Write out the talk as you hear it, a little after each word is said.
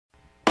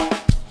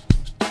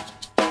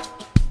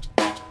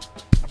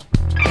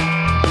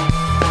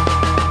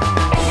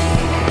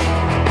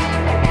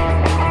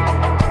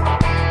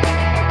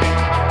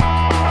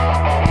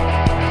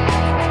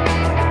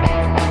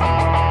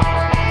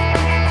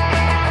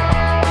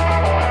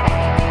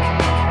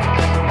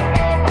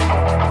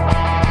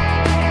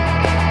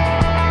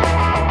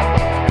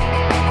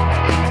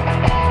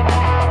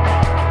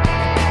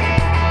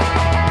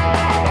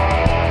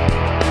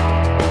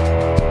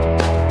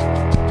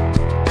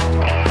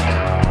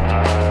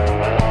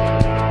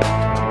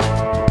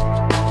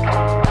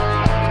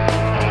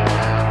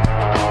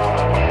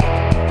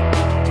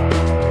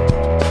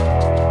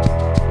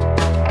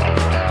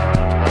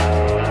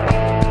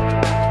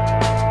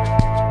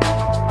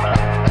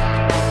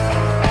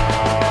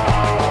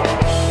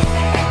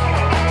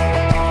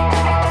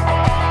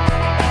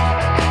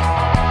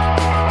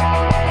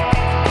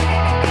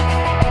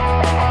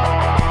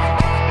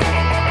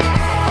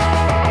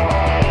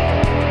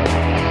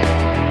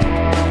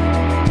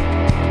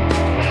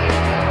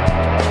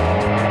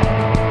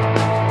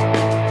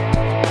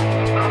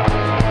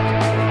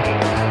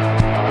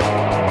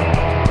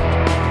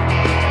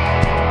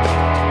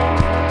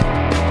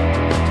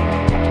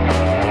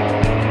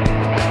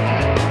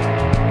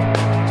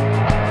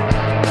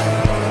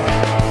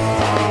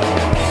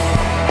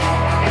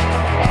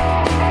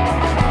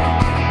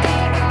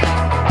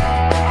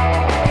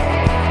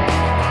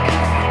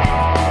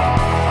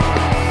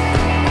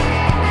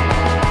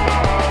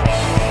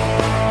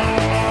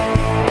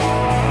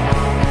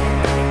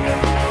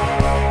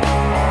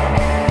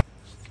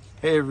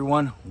Hey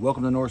everyone,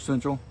 welcome to North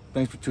Central.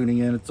 Thanks for tuning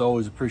in, it's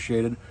always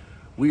appreciated.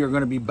 We are going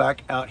to be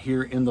back out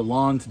here in the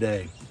lawn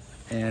today,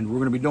 and we're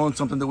going to be doing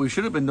something that we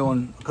should have been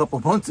doing a couple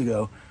of months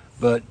ago,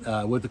 but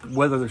with the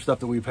weather stuff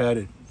that we've had,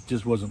 it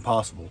just wasn't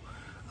possible.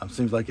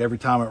 Seems like every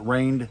time it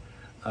rained,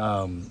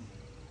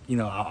 you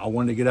know, I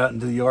wanted to get out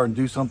into the yard and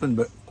do something,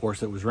 but of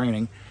course it was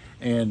raining.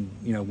 And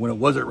you know, when it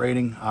wasn't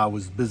raining, I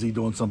was busy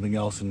doing something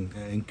else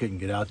and couldn't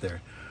get out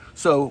there.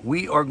 So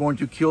we are going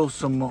to kill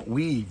some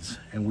weeds,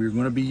 and we're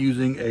going to be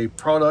using a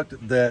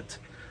product that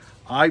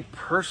I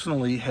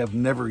personally have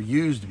never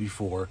used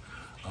before.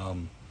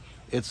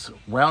 It's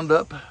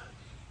Roundup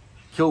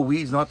Kill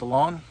Weeds Not the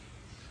Lawn.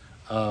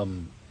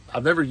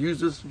 I've never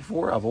used this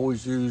before. I've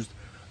always used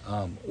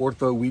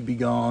Ortho Weed Be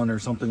Gone or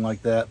something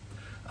like that,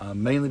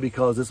 mainly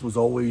because this was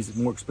always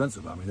more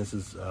expensive. I mean, this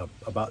is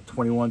about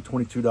 $21,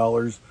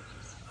 $22.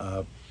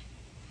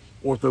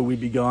 Ortho Weed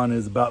Be Gone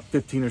is about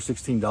 $15 or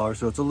 $16,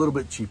 so it's a little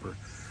bit cheaper.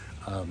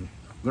 I'm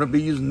going to be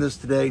using this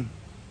today.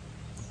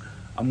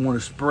 I'm going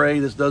to spray.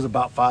 This does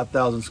about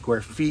 5,000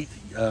 square feet.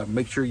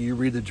 Make sure you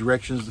read the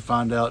directions to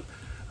find out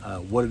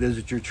what it is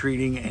that you're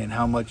treating and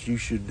how much you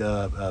should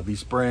be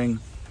spraying.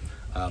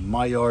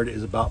 My yard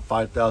is about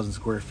 5,000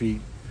 square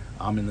feet.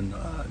 I'm in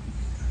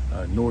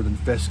the northern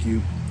fescue,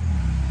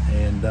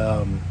 and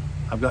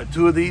I've got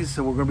two of these,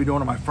 so we're going to be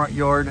doing in my front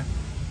yard,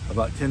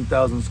 about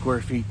 10,000 square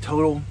feet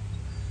total.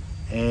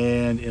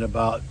 And in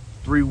about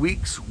 3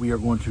 weeks, we are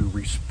going to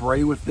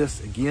respray with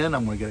this again.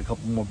 I'm going to get a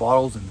couple more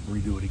bottles and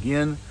redo it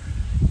again.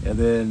 And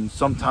then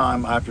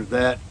sometime after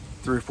that,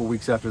 3 or 4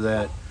 weeks after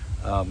that,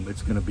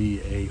 it's going to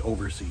be a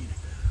overseed.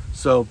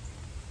 So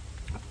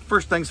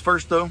first things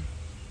first though,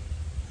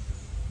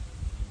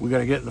 we got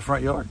to get in the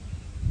front yard.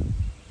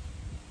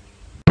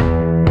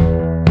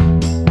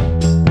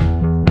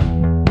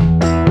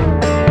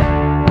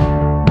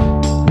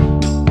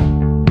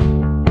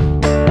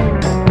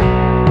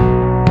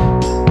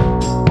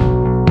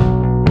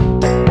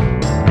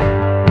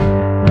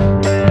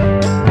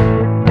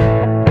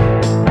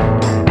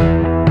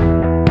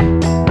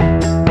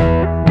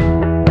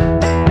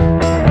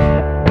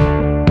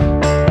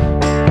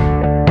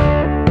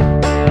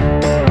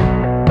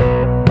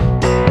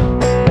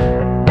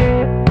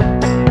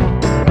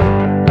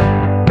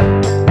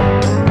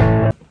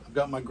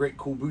 My great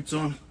cool boots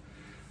on.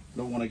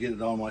 Don't want to get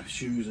it on my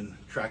shoes and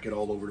track it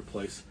all over the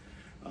place.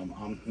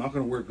 I'm not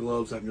going to wear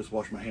gloves. I can just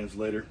wash my hands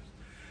later.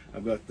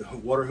 I've got the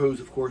water hose,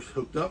 of course,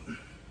 hooked up,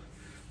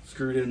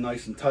 screwed in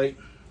nice and tight.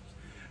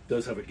 It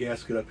does have a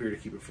gasket up here to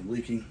keep it from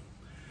leaking.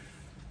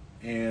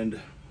 And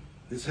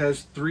this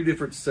has 3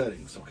 different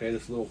settings. Okay,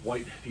 this little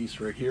white piece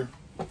right here.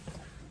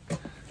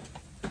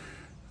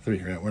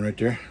 3, right, one right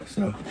there.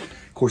 So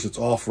of course it's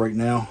off right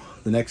now.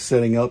 The next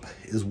setting up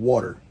is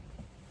water.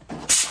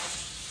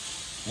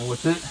 And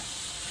with it,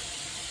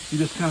 you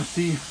just kind of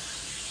see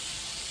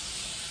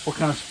what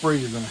kind of spray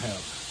you're going to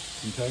have,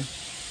 okay?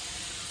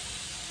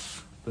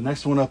 The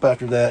next one up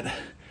after that,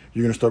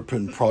 you're going to start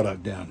putting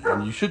product down,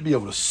 and you should be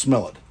able to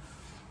smell it.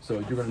 So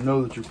you're going to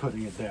know that you're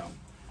putting it down.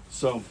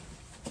 So,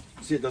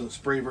 see, it doesn't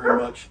spray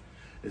very much.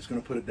 It's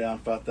going to put it down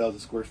 5,000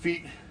 square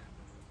feet.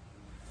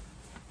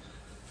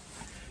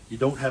 You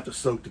don't have to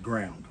soak the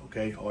ground,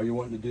 okay? All you're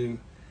wanting to do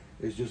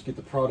is just get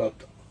the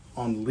product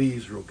on the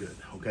leaves real good,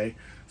 okay?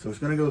 So it's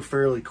going to go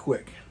fairly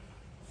quick.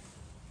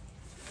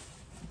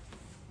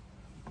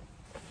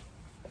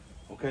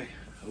 Okay,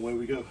 away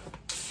we go.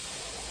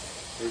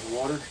 There's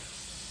water,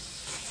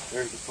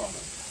 there's the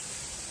product.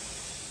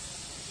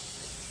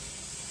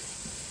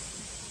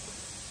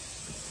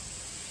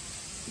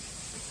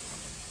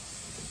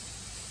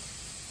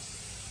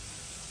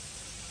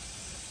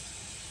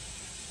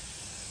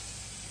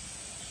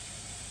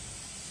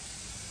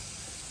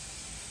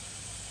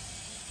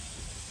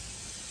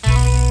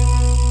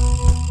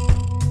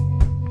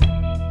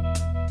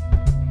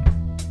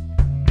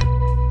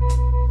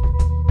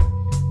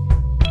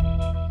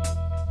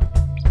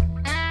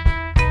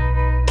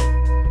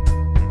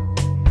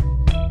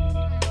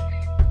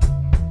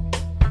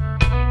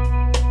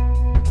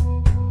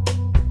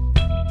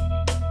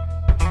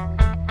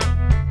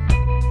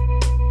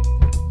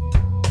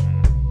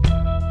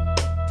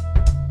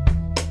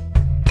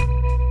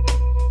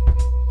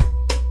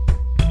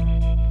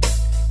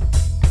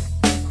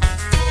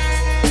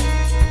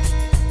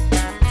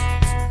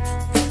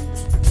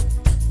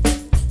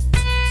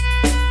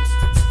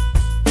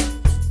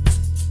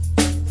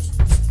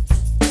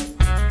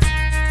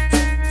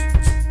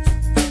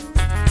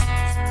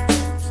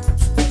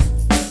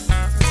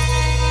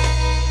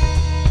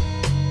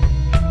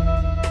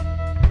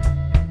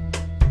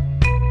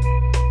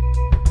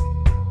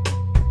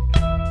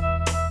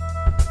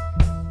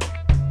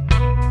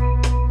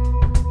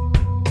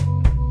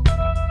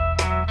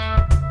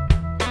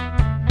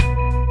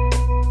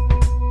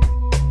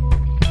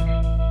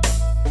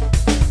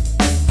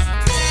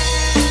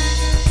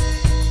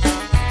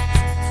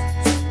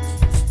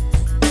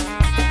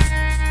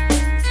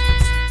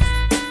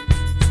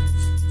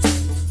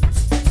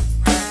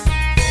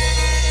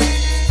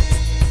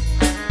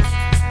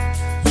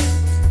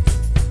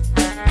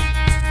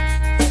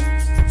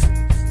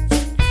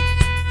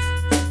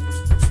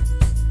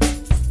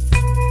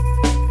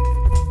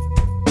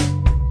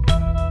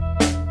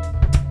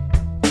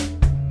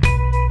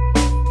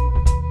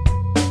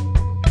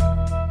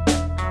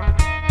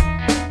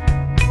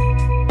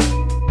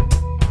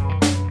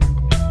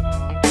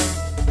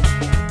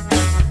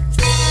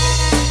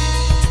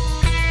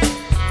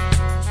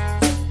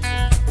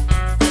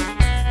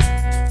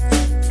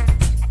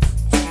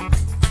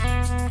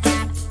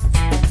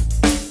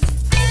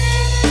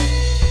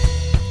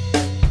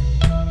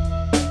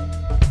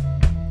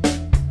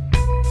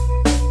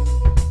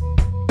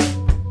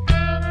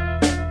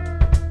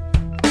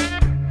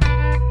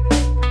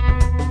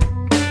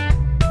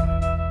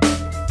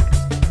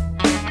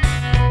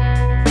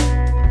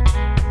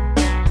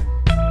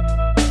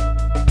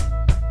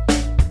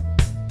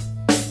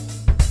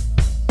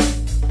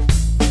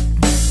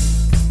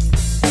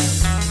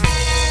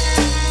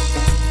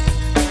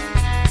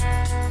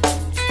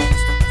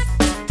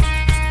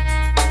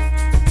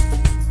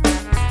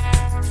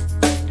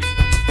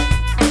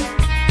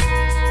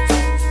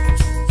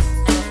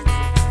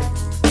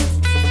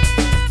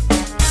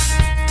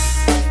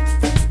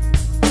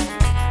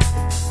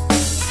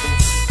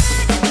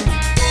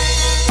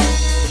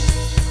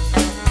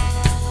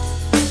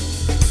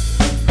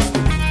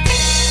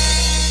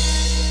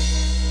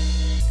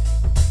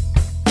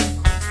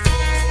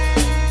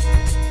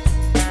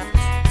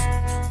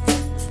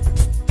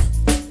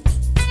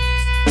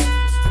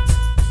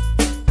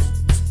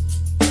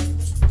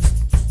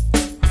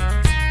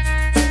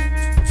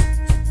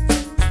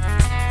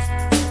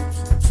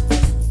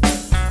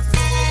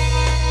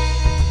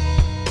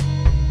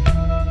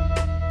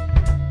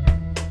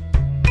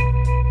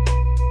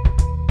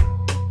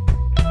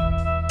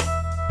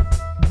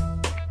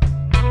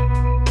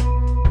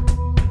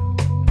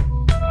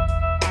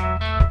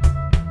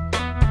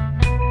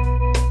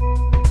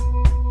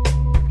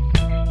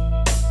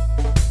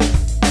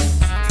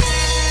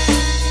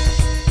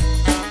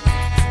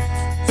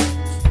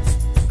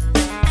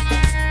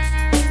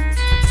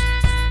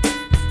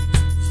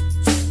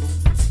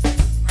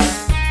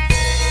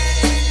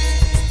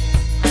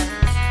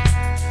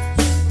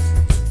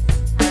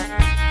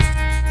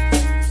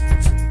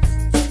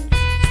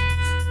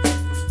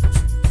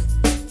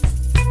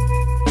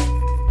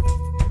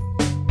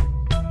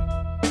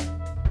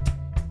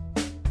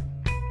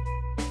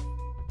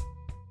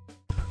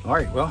 All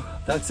right, well,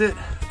 that's it.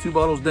 2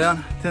 bottles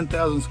down,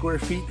 10,000 square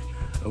feet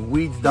of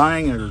weeds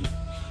dying, or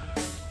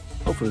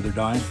hopefully they're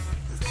dying.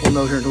 We'll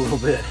know here in a little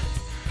bit.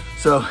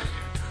 So,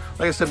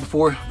 like I said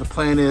before, the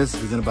plan is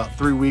in about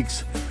 3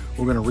 weeks,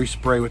 we're gonna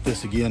respray with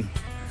this again.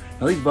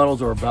 Now these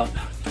bottles are about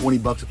 20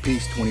 bucks a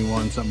piece,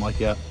 21, something like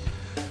that.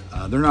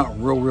 They're not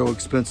real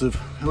expensive,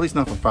 at least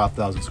not for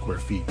 5,000 square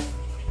feet.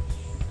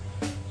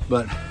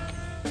 But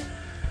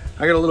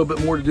I got a little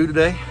bit more to do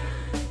today.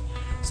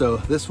 So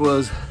this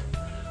was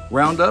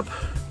Roundup,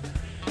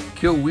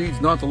 kill weeds,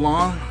 not the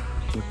lawn,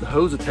 with the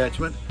hose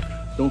attachment.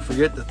 Don't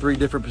forget the 3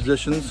 different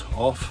positions: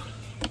 off,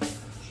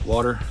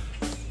 water,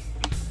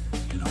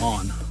 and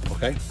on,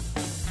 okay?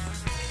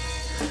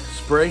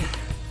 Spray,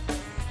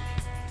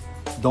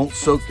 don't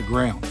soak the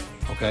ground,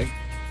 okay?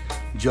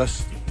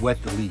 Just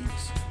wet the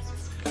leaves.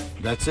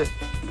 That's it.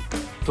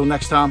 Till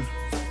next time,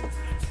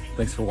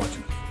 thanks for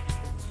watching.